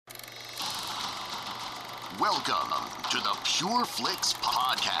Welcome to the Pure Flix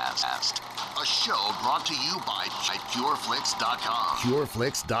Podcast, a show brought to you by PureFlix.com.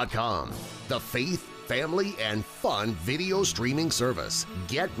 PureFlix.com, the faith, family, and fun video streaming service.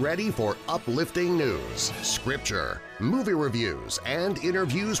 Get ready for uplifting news, scripture, movie reviews, and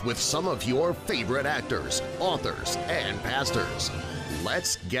interviews with some of your favorite actors, authors, and pastors.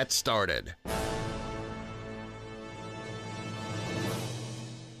 Let's get started.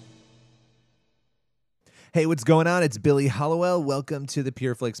 Hey, what's going on? It's Billy Hollowell. Welcome to the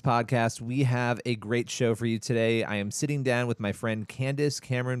Pure Flix Podcast. We have a great show for you today. I am sitting down with my friend Candace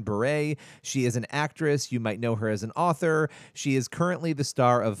Cameron Bure. She is an actress. You might know her as an author. She is currently the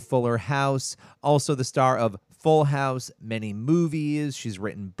star of Fuller House, also the star of Full House, many movies. She's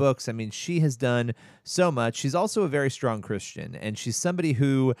written books. I mean, she has done so much. She's also a very strong Christian, and she's somebody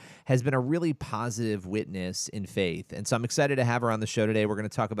who has been a really positive witness in faith. And so I'm excited to have her on the show today. We're going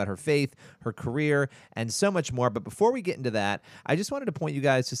to talk about her faith, her career, and so much more. But before we get into that, I just wanted to point you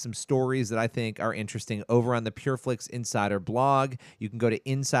guys to some stories that I think are interesting over on the PureFlix Insider blog. You can go to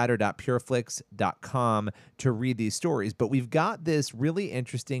insider.pureflix.com to read these stories. But we've got this really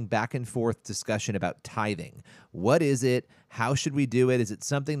interesting back and forth discussion about tithing. What is it? How should we do it? Is it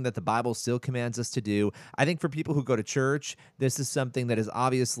something that the Bible still commands us to do? I think for people who go to church, this is something that is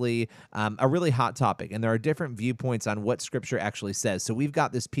obviously a really hot topic, and there are different viewpoints on what Scripture actually says. So we've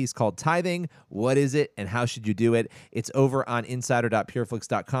got this piece called Tithing. What is it, and how should you do it? It's over on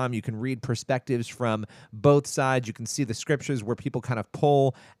insider.pureflix.com. You can read perspectives from both sides. You can see the Scriptures where people kind of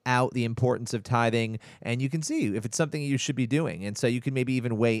pull out the importance of tithing, and you can see if it's something you should be doing. And so you can maybe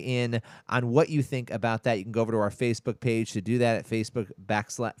even weigh in on what you think about that. You can go over to our Facebook page to do that at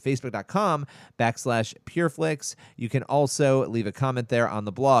facebook.com/pureflix. You can also leave a comment there on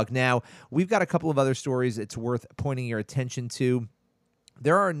the blog. Now, we've got a couple of other stories it's worth pointing your attention to.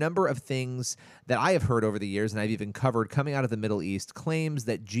 There are a number of things that I have heard over the years, and I've even covered coming out of the Middle East, claims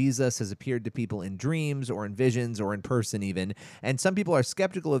that Jesus has appeared to people in dreams or in visions or in person even. And some people are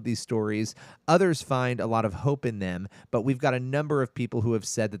skeptical of these stories. Others find a lot of hope in them. But we've got a number of people who have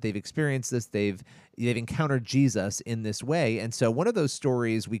said that they've experienced this. They've encountered Jesus in this way. And so one of those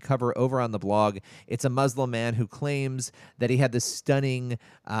stories we cover over on the blog, it's a Muslim man who claims that he had this stunning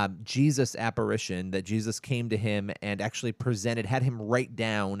Jesus apparition, that Jesus came to him and actually had him write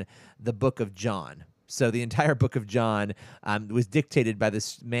down the book of John. So the entire book of John was dictated by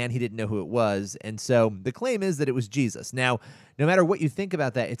this man. He didn't know who it was. And so the claim is that it was Jesus. Now, no matter what you think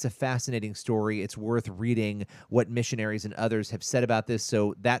about that, it's a fascinating story. It's worth reading what missionaries and others have said about this.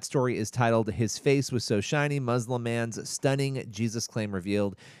 So that story is titled, "His Face Was So Shiny, Muslim Man's Stunning Jesus Claim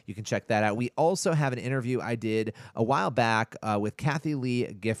Revealed." You can check that out. We also have an interview I did a while back with Kathy Lee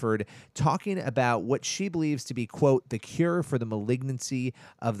Gifford talking about what she believes to be, quote, the cure for the malignancy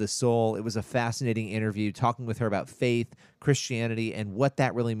of the soul. It was a fascinating interview talking with her about faith, Christianity, and what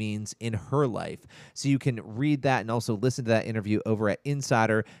that really means in her life. So you can read that and also listen to that interview over at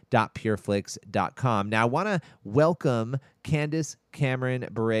insider.pureflix.com. Now, I want to welcome Candace Cameron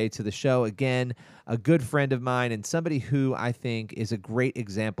Bure to the show. Again, a good friend of mine and somebody who I think is a great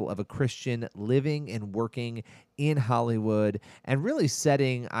example of a Christian living and working in Hollywood and really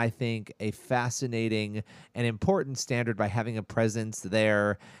setting, I think, a fascinating and important standard by having a presence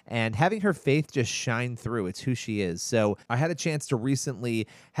there and having her faith just shine through. It's who she is. So I had a chance to recently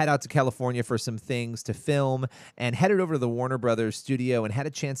head out to California for some things to film and headed over to the Warner Brothers studio and had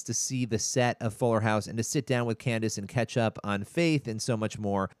a chance to see the set of Fuller House and to sit down with Candace and catch up on faith and so much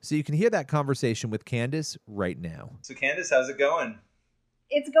more. So you can hear that conversation with Candace right now. So Candace, how's it going?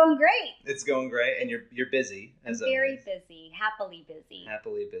 It's going great. It's going great, and you're busy. Very busy, happily busy.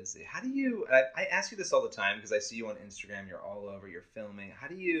 Happily busy. How do you? I ask you this all the time because I see you on Instagram. You're all over. You're filming. How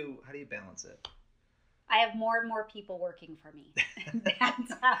do you balance it? I have more and more people working for me.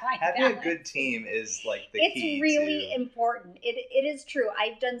 That's how I Having balance. a good team is like the key. It's really important. It is true.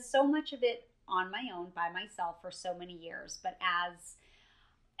 I've done so much of it on my own by myself for so many years, but as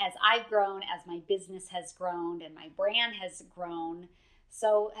I've grown, as my business has grown and my brand has grown,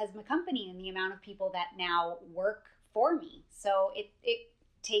 so has my company and the amount of people that now work for me. So it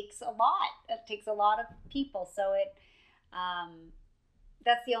takes a lot. It takes a lot of people. So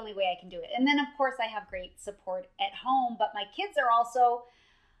that's the only way I can do it. And then, of course, I have great support at home. But my kids are also,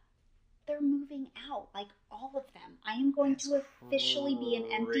 they're moving out, like all of them. I am going to officially be an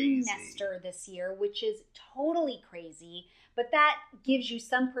empty nester this year, which is totally crazy. But that gives you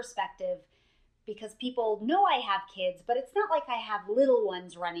some perspective because people know I have kids, but it's not like I have little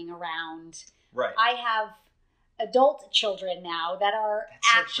ones running around. Right. I have adult children now that are That's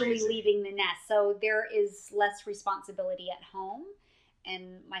so actually crazy. leaving the nest. So there is less responsibility at home.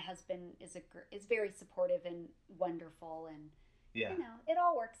 And my husband is very supportive and wonderful, and Yeah. you know, it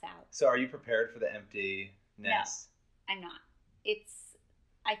all works out. So are you prepared for the empty nest? No, I'm not.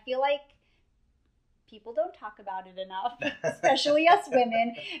 I feel like people don't talk about it enough, especially us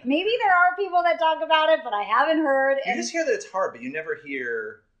women. Maybe there are people that talk about it, but I haven't heard. You just hear that it's hard, but you never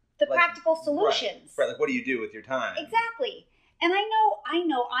hear the practical solutions. Right. Like, what do you do with your time? Exactly. And I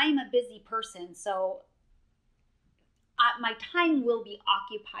know I'm a busy person, so my time will be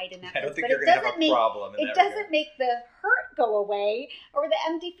occupied in that. I don't think you're going to have a problem in that regard. It doesn't make the hurt go away or the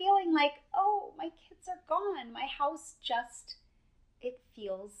empty feeling like, oh, my kids are gone. My house just, it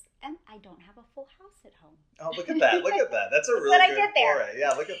feels, and I don't have a full house at home. Oh, look at that. Look at that. That's a really good foray.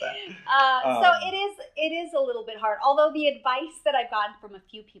 Yeah, look at that. So it is a little bit hard. Although the advice that I've gotten from a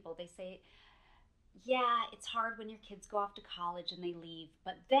few people, they say, yeah, it's hard when your kids go off to college and they leave.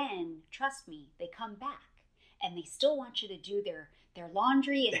 But then, trust me, they come back. And they still want you to do their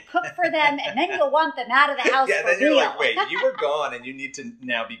laundry and cook for them, and then you'll want them out of the house yeah, for then real. You're like, wait, you were gone, and you need to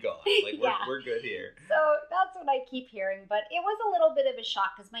now be gone. Like, we're good here. So that's what I keep hearing. But it was a little bit of a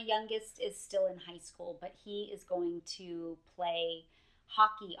shock because my youngest is still in high school, but he is going to play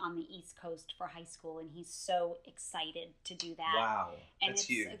hockey on the East Coast for high school, and he's so excited to do that. Wow, and that's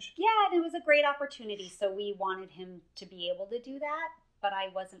huge. And it was a great opportunity, so we wanted him to be able to do that. But I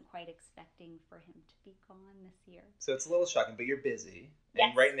wasn't quite expecting for him to be gone this year. So it's a little shocking, but you're busy. Yes.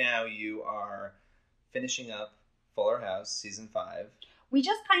 And right now you are finishing up Fuller House season 5. We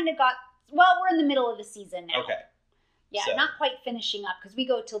just kind of we're in the middle of the season now. Okay. Yeah, so, not quite finishing up because we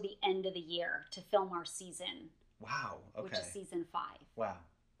go till the end of the year to film our season. Wow. Okay. Which is season 5. Wow.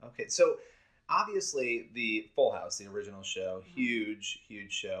 Okay. So obviously the Full House, the original show, huge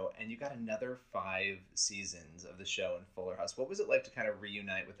show, and you got another 5 seasons of the show in Fuller House. What was it like to kind of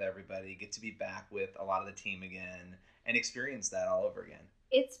reunite with everybody, get to be back with a lot of the team again, and experience that all over again?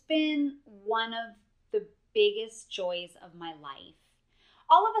 It's been one of the biggest joys of my life.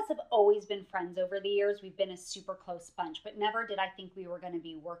 All of us have always been friends over the years. We've been a super close bunch, but never did I think we were going to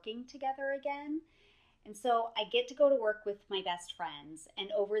be working together again. And so I get to go to work with my best friends, and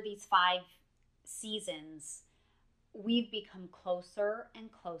over these 5 seasons, we've become closer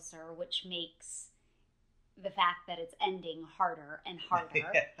and closer, which makes the fact that it's ending harder and harder.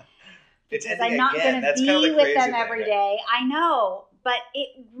 Yeah. Because I'm not going to be with them every day. I know, but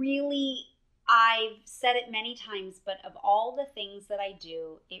it really, I've said it many times, but of all the things that I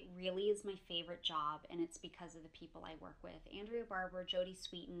do, it really is my favorite job, and it's because of the people I work with. Andrea Barber, Jodie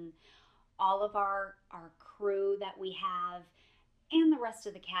Sweetin, all of our crew that we have, and the rest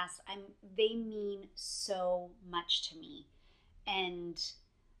of the cast, they mean so much to me. And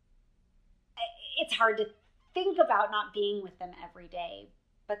it's hard to think about not being with them every day,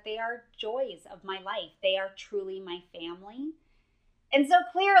 but they are joys of my life. They are truly my family. And so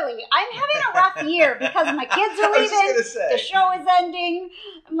clearly, I'm having a rough year because my kids are leaving, the show is ending.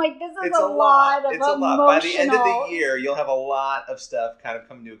 I'm like, this is a lot of emotional. By the end of the year, you'll have a lot of stuff kind of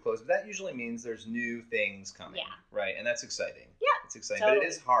coming to a close. But that usually means there's new things coming, right? And that's exciting. Yeah, it's exciting. Totally. But it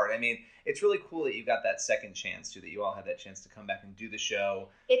is hard. I mean, it's really cool that you got that second chance, too, that you all had that chance to come back and do the show.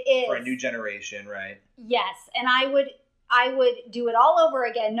 It is. For a new generation, right? Yes, and I would do it all over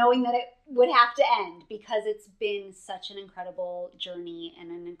again, knowing that it would have to end, because it's been such an incredible journey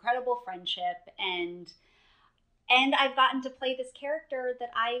and an incredible friendship, and I've gotten to play this character that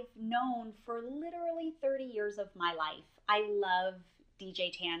I've known for literally 30 years of my life. I love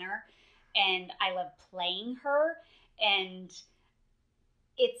DJ Tanner, and I love playing her, and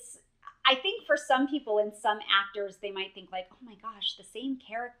I think for some people and some actors, they might think like, oh my gosh, the same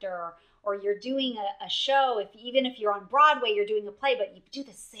character, or you're doing a show, even if you're on Broadway, you're doing a play, but you do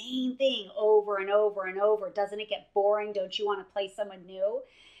the same thing over and over and over. Doesn't it get boring? Don't you want to play someone new?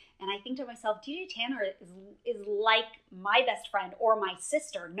 And I think to myself, DJ Tanner is like my best friend or my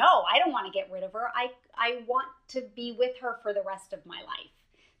sister. No, I don't want to get rid of her. I want to be with her for the rest of my life.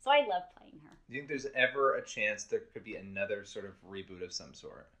 So I love playing her. Do you think there's ever a chance there could be another sort of reboot of some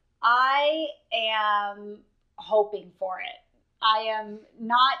sort? I am hoping for it. I'm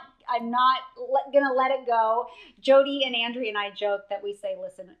not going to let it go. Jodie and Andrea and I joke that we say,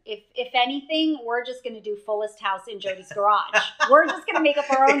 listen, if anything, we're just going to do Fullest House in Jodie's garage. We're just going to make up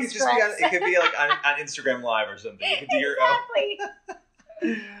our own scripts. It could be like on Instagram Live or something. You could do your exactly. But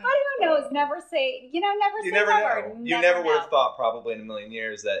who knows? Never say never. Know. You never would have thought probably in a million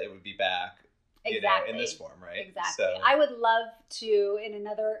years that it would be back. Exactly. In this form, right? Exactly. So. I would love to, in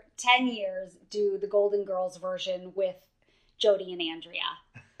another 10 years, do the Golden Girls version with Jodie and Andrea.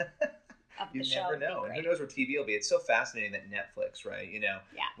 of the show. You never know. And who knows where TV will be. It's so fascinating that Netflix, right?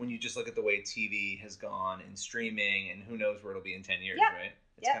 When you just look at the way TV has gone in streaming, and who knows where it'll be in 10 years, right?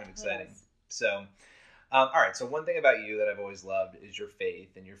 It's kind of exciting. So, all right. So one thing about you that I've always loved is your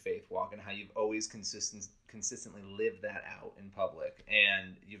faith and your faith walk, and how you've always consistently lived that out in public,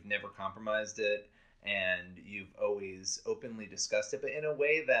 and you've never compromised it, and you've always openly discussed it, but in a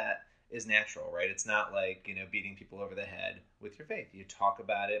way that is natural, right? It's not like, beating people over the head with your faith. You talk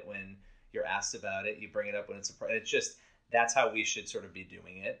about it when you're asked about it. You bring it up when it's just, that's how we should sort of be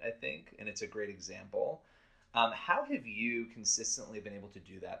doing it, I think. And it's a great example. How have you consistently been able to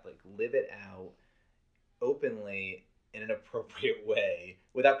do that? Like, live it out openly in an appropriate way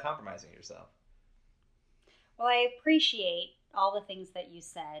without compromising yourself? Well, I appreciate all the things that you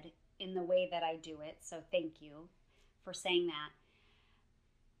said in the way that I do it. So thank you for saying that.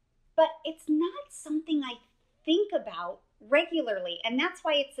 But it's not something I think about regularly. And that's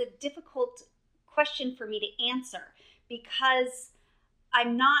why it's a difficult question for me to answer, because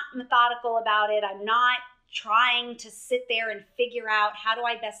I'm not methodical about it. I'm not trying to sit there and figure out how do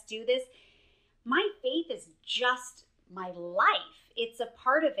I best do this. My faith is just my life. It's a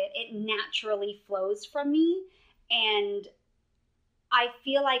part of it. It naturally flows from me. And I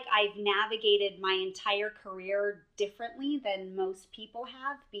feel like I've navigated my entire career differently than most people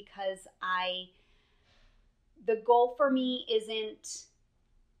have, because the goal for me isn't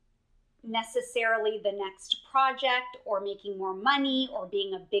necessarily the next project or making more money or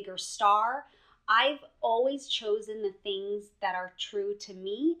being a bigger star. I've always chosen the things that are true to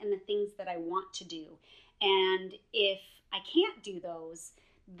me and the things that I want to do. And if I can't do those,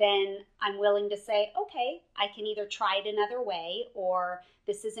 then I'm willing to say, okay, I can either try it another way, or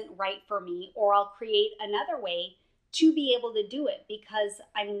this isn't right for me, or I'll create another way to be able to do it, because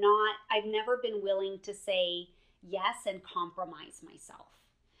I've never been willing to say yes and compromise myself.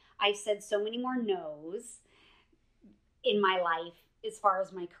 I've said so many more no's in my life as far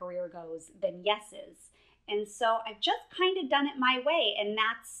as my career goes than yeses. And so I've just kind of done it my way, and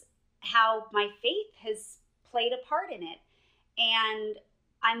that's how my faith has played a part in it. And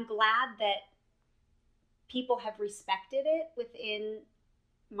I'm glad that people have respected it within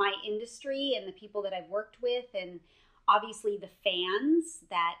my industry and the people that I've worked with, and obviously the fans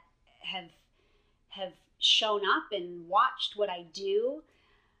that have shown up and watched what I do.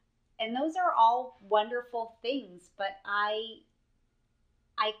 And those are all wonderful things, but I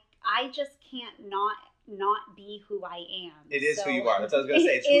just can't not be who I am. It is who you are. That's what I was going to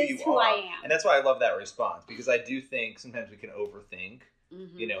say. It's who you are. I am. And that's why I love that response, because I do think sometimes we can overthink.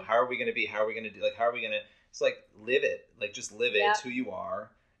 Mm-hmm. How are we going to be? How are we going to do? Like, how are we going to? It's like, live it. Like, just live it. It's who you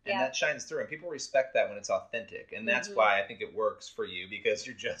are. And that shines through. And people respect that when it's authentic. And that's why I think it works for you, because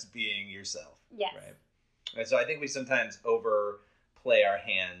you're just being yourself. Yes. Right? And so I think we sometimes overplay our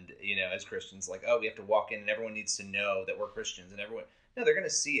hand, as Christians. Like, oh, we have to walk in and everyone needs to know that we're Christians. And no, they're going to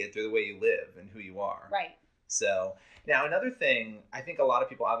see it through the way you live and who you are. Right. So now another thing, I think a lot of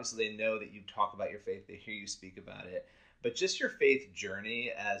people, obviously, they know that you talk about your faith. They hear you speak about it. But just your faith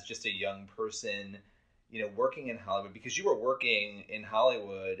journey as just a young person, working in Hollywood, because you were working in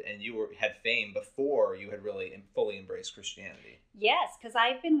Hollywood and you had fame before you had really fully embraced Christianity. Yes, because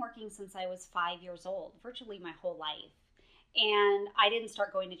I've been working since I was 5 years old, virtually my whole life. And I didn't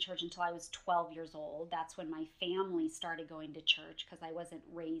start going to church until I was 12 years old. That's when my family started going to church, because I wasn't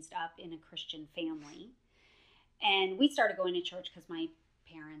raised up in a Christian family. And we started going to church because my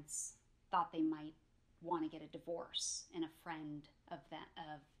parents thought they might want to get a divorce, and a friend of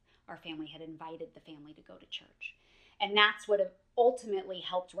our family had invited the family to go to church. And that's what ultimately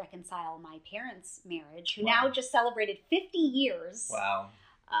helped reconcile my parents' marriage, who now just celebrated 50 years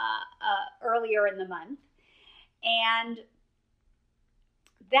earlier in the month. And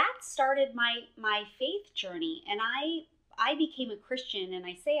that started my faith journey. And I became a Christian, and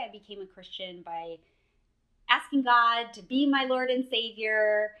I say I became a Christian by asking God to be my Lord and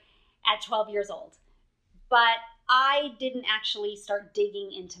Savior at 12 years old. But I didn't actually start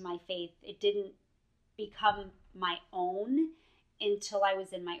digging into my faith. It didn't become my own until I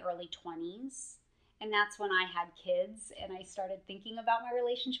was in my early 20s. And that's when I had kids, and I started thinking about my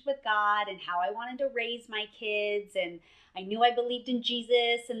relationship with God and how I wanted to raise my kids. And I knew I believed in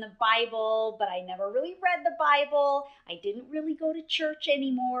Jesus and the Bible, but I never really read the Bible. I didn't really go to church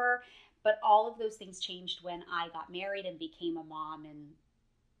anymore. But all of those things changed when I got married and became a mom, and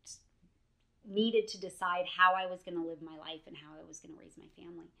needed to decide how I was going to live my life and how I was going to raise my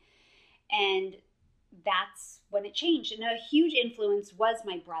family. And that's when it changed. And a huge influence was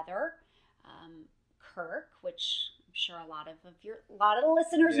my brother, Kirk, which I'm sure a lot of the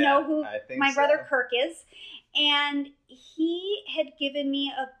listeners know who my brother Kirk is. And he had given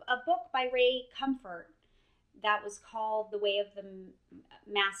me a book by Ray Comfort that was called The Way of the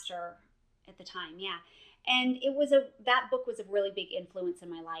Master at the time. Yeah. And that book was a really big influence in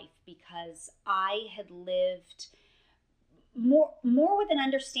my life because I had lived more with an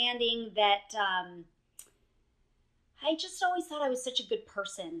understanding that I just always thought I was such a good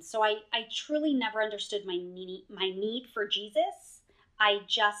person. So I truly never understood my need for Jesus. I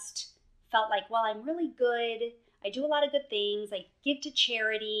just felt like, well, I'm really good. I do a lot of good things. I give to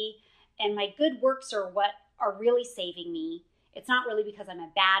charity, and my good works are what are really saving me. It's not really because I'm a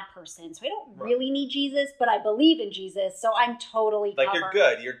bad person. So I don't really need Jesus, but I believe in Jesus. So I'm totally covered. Like you're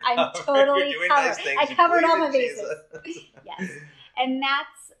good. You're covered. I'm totally you're doing covered. nice things. I covered all my Jesus. bases. Yes. And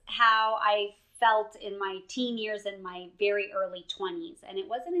that's how I felt in my teen years and my very early 20s. And it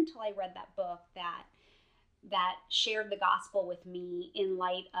wasn't until I read that book that shared the gospel with me in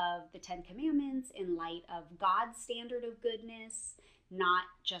light of the 10 Commandments, in light of God's standard of goodness, not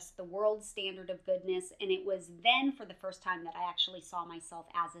just the world's standard of goodness. And it was then for the first time that I actually saw myself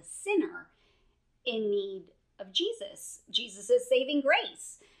as a sinner in need of Jesus. Jesus' saving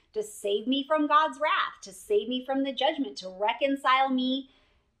grace to save me from God's wrath, to save me from the judgment, to reconcile me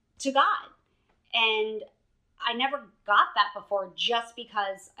to God. And I never got that before just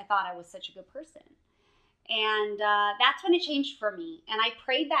because I thought I was such a good person. And that's when it changed for me. And I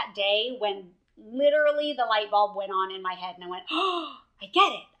prayed that day when literally the light bulb went on in my head and I went, oh, I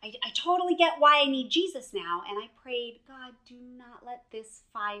get it. I totally get why I need Jesus now. And I prayed, God, do not let this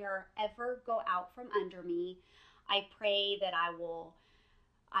fire ever go out from under me. I pray that I will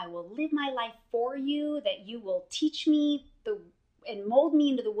live my life for you, that you will teach me and mold me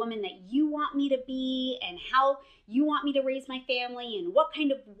into the woman that you want me to be, and how you want me to raise my family, and what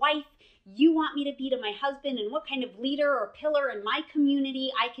kind of wife you want me to be to my husband, and what kind of leader or pillar in my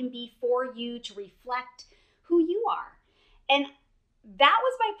community I can be for you to reflect who you are. And that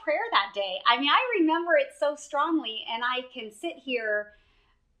was my prayer that day. I mean, I remember it so strongly, and I can sit here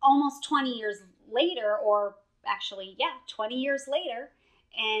almost 20 years later, or actually, 20 years later,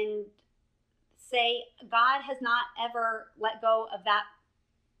 and say, God has not ever let go of that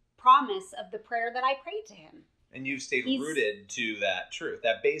promise of the prayer that I prayed to him. And you've stayed rooted to that truth,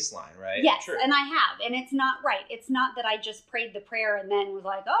 that baseline, right? Yes, and I have. And it's not right. It's not that I just prayed the prayer and then was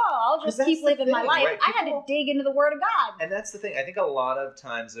like, oh, I'll just keep living my life. Right? I had to dig into the Word of God. And that's the thing. I think a lot of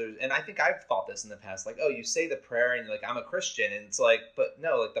times and I think I've thought this in the past, like, oh, you say the prayer and you're like, I'm a Christian. And it's like, but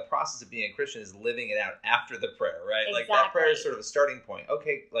no, like the process of being a Christian is living it out after the prayer, right? Exactly. Like that prayer is sort of a starting point.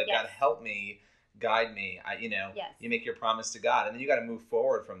 Okay, like yes. God help me. Guide me. Yes. You make your promise to God, and then you got to move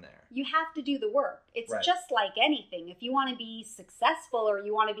forward from there. You have to do the work. It's right. just like anything. If you want to be successful or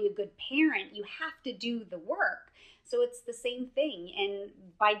you want to be a good parent, you have to do the work. So it's the same thing. And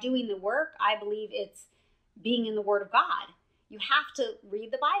by doing the work, I believe it's being in the Word of God. You have to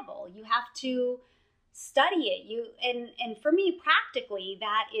read the Bible. You have to study it. And for me, practically,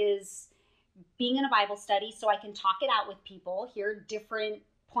 that is being in a Bible study so I can talk it out with people, hear different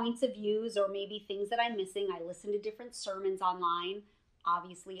points of views or maybe things that I'm missing. I listen to different sermons online.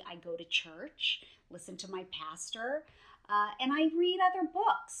 Obviously, I go to church, listen to my pastor, and I read other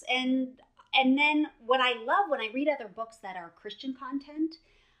books. And then what I love when I read other books that are Christian content,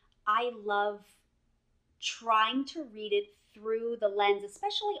 I love trying to read it through the lens,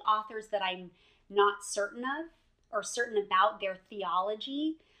 especially authors that I'm not certain of or certain about their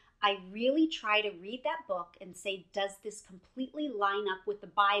theology. I really try to read that book and say, does this completely line up with the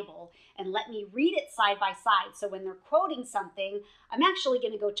Bible? And let me read it side by side. So when they're quoting something, I'm actually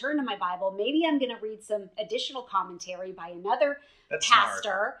going to go turn to my Bible. Maybe I'm going to read some additional commentary by another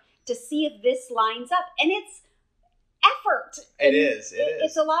pastor to see if this lines up. And it's effort. It is.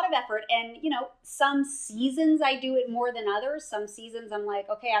 It's a lot of effort. And, some seasons I do it more than others. Some seasons I'm like,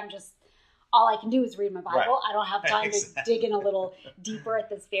 okay, all I can do is read my Bible. Right. I don't have time to dig in a little deeper at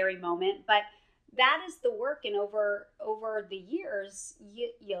this very moment. But that is the work. And over the years, you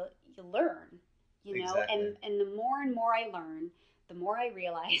learn, exactly. and the more and more I learn, the more I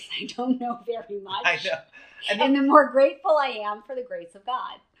realize I don't know very much. I know. And the more grateful I am for the grace of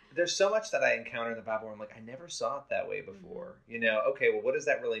God. There's so much that I encounter in the Bible where I'm like, I never saw it that way before. Mm-hmm. Okay, well, what does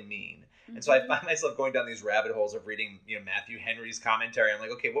that really mean? Mm-hmm. And so I find myself going down these rabbit holes of reading, Matthew Henry's commentary. I'm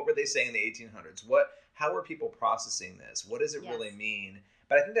like, okay, what were they saying in the 1800s? How were people processing this? What does it really mean?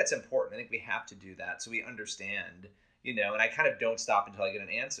 But I think that's important. I think we have to do that so we understand, and I kind of don't stop until I get an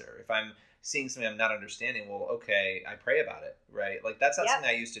answer. If I'm seeing something I'm not understanding, well, okay, I pray about it, right? Like that's not something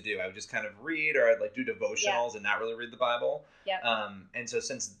I used to do. I would just kind of read, or I'd like do devotionals and not really read the Bible. Yep. And so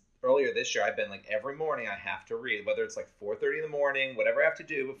since earlier this year, I've been like every morning I have to read, whether it's like 4:30 in the morning, whatever I have to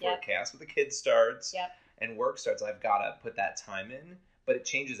do before chaos with the kids starts. Yep. and work starts, I've got to put that time in. But it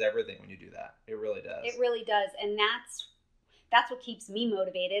changes everything when you do that. It really does. It really does. And that's what keeps me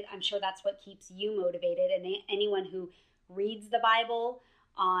motivated. I'm sure that's what keeps you motivated. And anyone who reads the Bible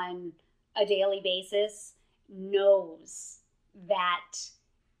on a daily basis knows that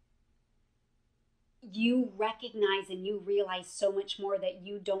you recognize and you realize so much more that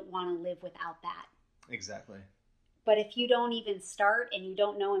you don't want to live without that. Exactly. But if you don't even start and you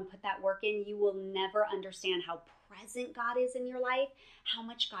don't know and put that work in, you will never understand how present God is in your life, how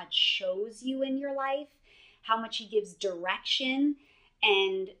much God shows you in your life, how much he gives direction,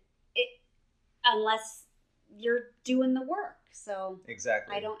 and unless you're doing the work. So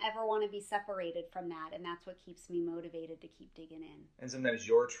exactly. I don't ever want to be separated from that, and that's what keeps me motivated to keep digging in. And sometimes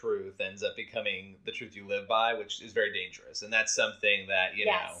your truth ends up becoming the truth you live by, which is very dangerous. And that's something that, you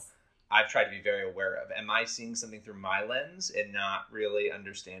know, I've tried to be very aware of. Am I seeing something through my lens and not really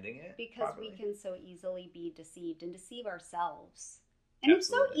understanding it? Because properly? We can so easily be deceived and deceive ourselves. And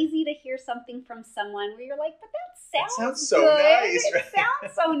Absolutely. It's so easy to hear something from someone where you're like, but that sounds so good. nice. Right? It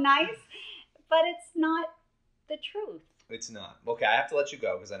sounds so nice, but it's not the truth. It's not. Okay, I have to let you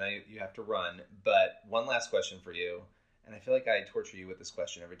go because I know you have to run. But one last question for you. And I feel like I torture you with this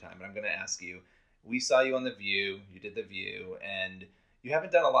question every time. But I'm going to ask you. We saw you on The View. You did The View. And you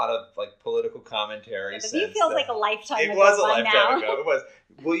haven't done a lot of like political commentary since. The View feels like a lifetime ago. It was a lifetime now. ago. It was.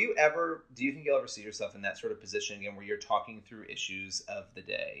 Do you think you'll ever see yourself in that sort of position again where you're talking through issues of the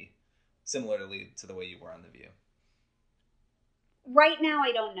day, similarly to the way you were on The View? Right now,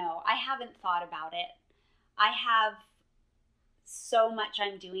 I don't know. I haven't thought about it. I have so much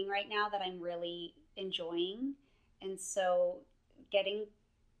I'm doing right now that I'm really enjoying. And so getting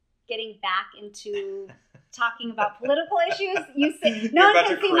back into talking about political issues, no one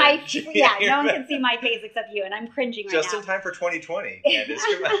can see my face except you, and I'm cringing right now. Just in time for 2020, Candace.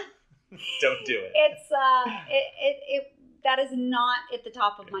 Come on. Don't do it. It's that is not at the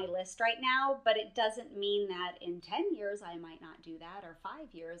top of my list right now, but it doesn't mean that in 10 years I might not do that, or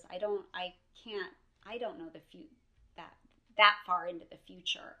 5 years. I don't know that far into the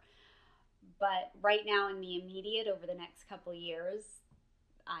future. But right now in the immediate, over the next couple of years,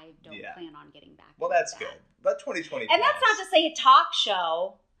 I don't plan on getting back. Well, that's good. But 2020. And that's not to say a talk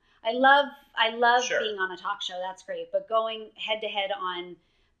show. I love Sure. being on a talk show. That's great. But going head to head on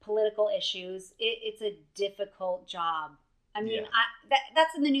political issues, it's a difficult job. I mean,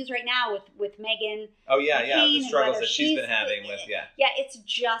 that's in the news right now with Meghan. Oh yeah, McCain, the struggles that she's been having with Yeah, it's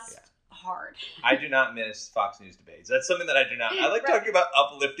just hard. I do not miss Fox News debates. That's something that I do not. I like talking about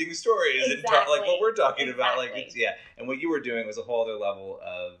uplifting stories and like what we're talking about. Like and what you were doing was a whole other level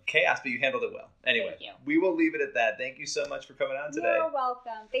of chaos, but you handled it well. Anyway, we will leave it at that. Thank you so much for coming on today. You're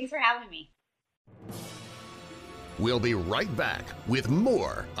welcome. Thanks for having me. We'll be right back with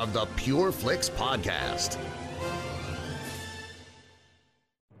more of the Pure Flix podcast.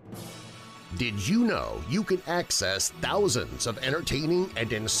 Did you know you can access thousands of entertaining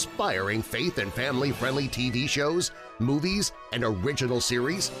and inspiring faith and family-friendly TV shows, movies, and original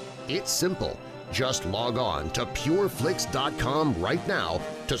series? It's simple. Just log on to pureflix.com right now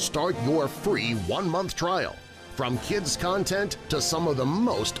to start your free 1-month trial. From kids' content to some of the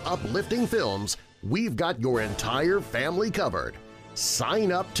most uplifting films, we've got your entire family covered.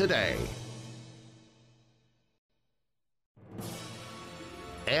 Sign up today.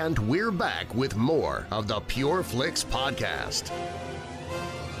 And we're back with more of the Pure Flix podcast.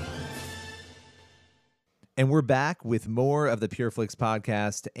 And we're back with more of the Pure Flix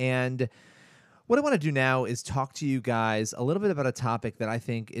podcast. And what I want to do now is talk to you guys a little bit about a topic that I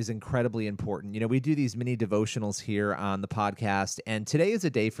think is incredibly important. You know, we do these mini devotionals here on the podcast, and today is a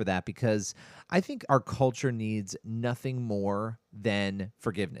day for that because I think our culture needs nothing more than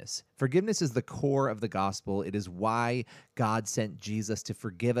forgiveness. Forgiveness is the core of the gospel. It is why God sent Jesus to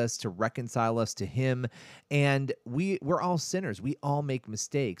forgive us, to reconcile us to him. And we're all sinners. We all make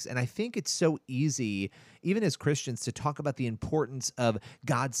mistakes. And I think it's so easy, even as Christians, to talk about the importance of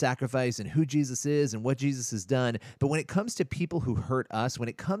God's sacrifice and who Jesus is and what Jesus has done. But when it comes to people who hurt us, when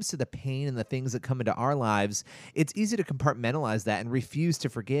it comes to the pain and the things that come into our lives, it's easy to compartmentalize that and refuse to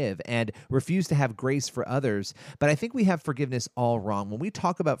forgive and refuse to have grace for others. But I think we have forgiveness all wrong. When we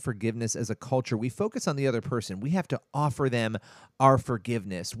talk about forgiveness as a culture, we focus on the other person. We have to offer them our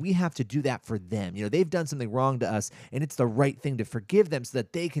forgiveness. We have to do that for them. You know, they've done something wrong to us, and it's the right thing to forgive them so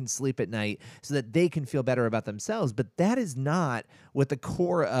that they can sleep at night, so that they can feel better about themselves. But that is not what the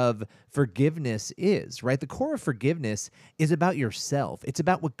core of forgiveness is, right? The core of forgiveness is about yourself. It's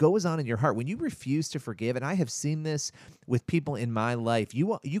about what goes on in your heart. When you refuse to forgive, and I have seen this with people in my life,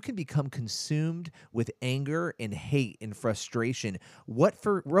 you can become consumed with anger and hate and frustration situation, what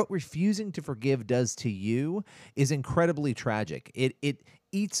refusing to forgive does to you is incredibly tragic. It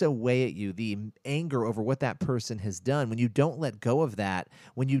eats away at you, the anger over what that person has done. When you don't let go of that,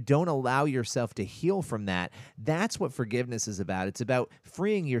 when you don't allow yourself to heal from that, that's what forgiveness is about. It's about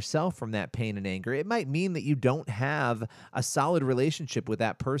freeing yourself from that pain and anger. It might mean that you don't have a solid relationship with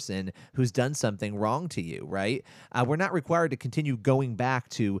that person who's done something wrong to you, right? We're not required to continue going back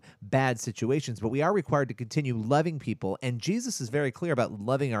to bad situations, but we are required to continue loving people. And Jesus is very clear about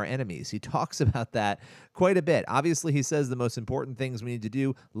loving our enemies. He talks about that quite a bit. Obviously, he says the most important things we need to do: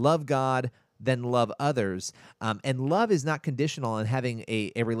 love God, then love others. And love is not conditional on having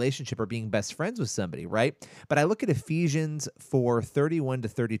a relationship or being best friends with somebody, right? But I look at Ephesians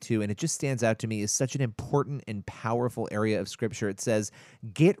 4:31-32, and it just stands out to me as such an important and powerful area of Scripture. It says,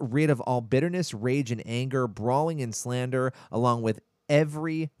 "Get rid of all bitterness, rage, and anger, brawling and slander, along with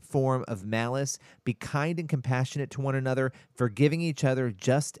every form of malice. Be kind and compassionate to one another, forgiving each other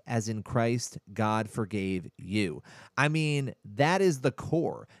just as in Christ God forgave you." I mean, that is the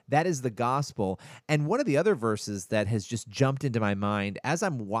core. That is the gospel. And one of the other verses that has just jumped into my mind as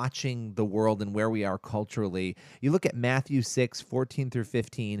I'm watching the world and where we are culturally, you look at Matthew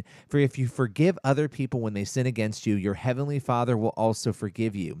 6:14-15, "For if you forgive other people when they sin against you, your heavenly Father will also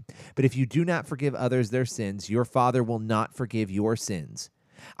forgive you. But if you do not forgive others their sins, your Father will not forgive your sins."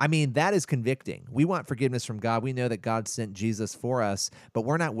 I mean, that is convicting. We want forgiveness from God. We know that God sent Jesus for us, but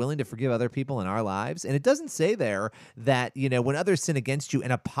we're not willing to forgive other people in our lives. And it doesn't say there that, when others sin against you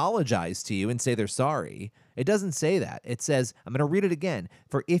and apologize to you and say they're sorry, it doesn't say that. It says, I'm going to read it again.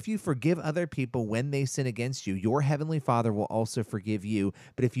 "For if you forgive other people when they sin against you, your heavenly Father will also forgive you.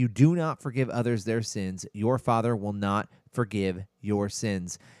 But if you do not forgive others their sins, your Father will not forgive your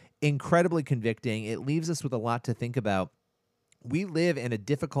sins." Incredibly convicting. It leaves us with a lot to think about. We live in a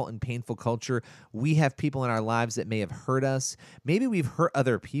difficult and painful culture. We have people in our lives that may have hurt us. Maybe we've hurt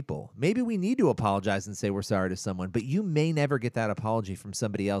other people. Maybe we need to apologize and say we're sorry to someone, but you may never get that apology from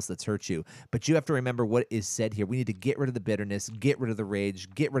somebody else that's hurt you. But you have to remember what is said here. We need to get rid of the bitterness, get rid of the rage,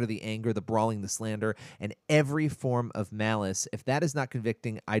 get rid of the anger, the brawling, the slander, and every form of malice. If that is not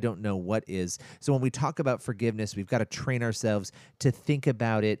convicting, I don't know what is. So when we talk about forgiveness, we've got to train ourselves to think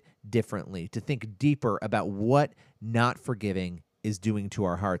about it differently, to think deeper about what not forgiving is doing to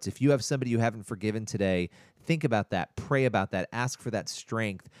our hearts. If you have somebody you haven't forgiven today, think about that, pray about that, ask for that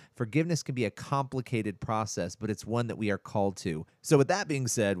strength. Forgiveness can be a complicated process, but it's one that we are called to. So with that being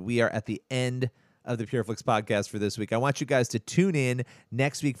said, we are at the end of the PureFlix podcast for this week. I want you guys to tune in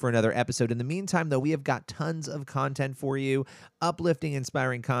next week for another episode. In the meantime, though, we have got tons of content for you, uplifting,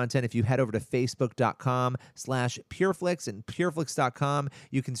 inspiring content. If you head over to facebook.com/PureFlix and pureflix.com,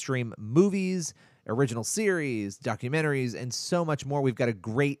 you can stream movies, original series, documentaries, and so much more. We've got a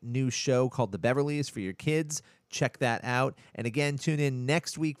great new show called The Beverleys for your kids. Check that out. And again, tune in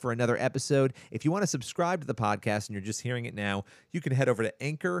next week for another episode. If you want to subscribe to the podcast and you're just hearing it now, you can head over to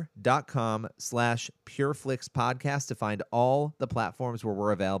anchor.com/PureFlixPodcast to find all the platforms where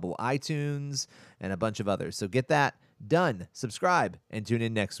we're available, iTunes and a bunch of others. So get that done. Subscribe and tune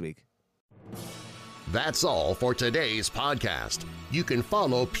in next week. That's all for today's podcast. You can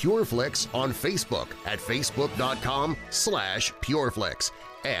follow PureFlix on Facebook at facebook.com/PureFlix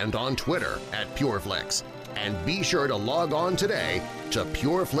and on Twitter at PureFlix. And be sure to log on today to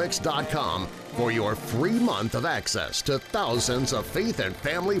PureFlix.com for your free month of access to thousands of faith and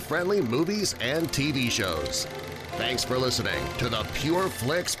family-friendly movies and TV shows. Thanks for listening to the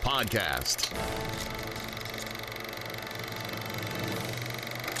PureFlix Podcast.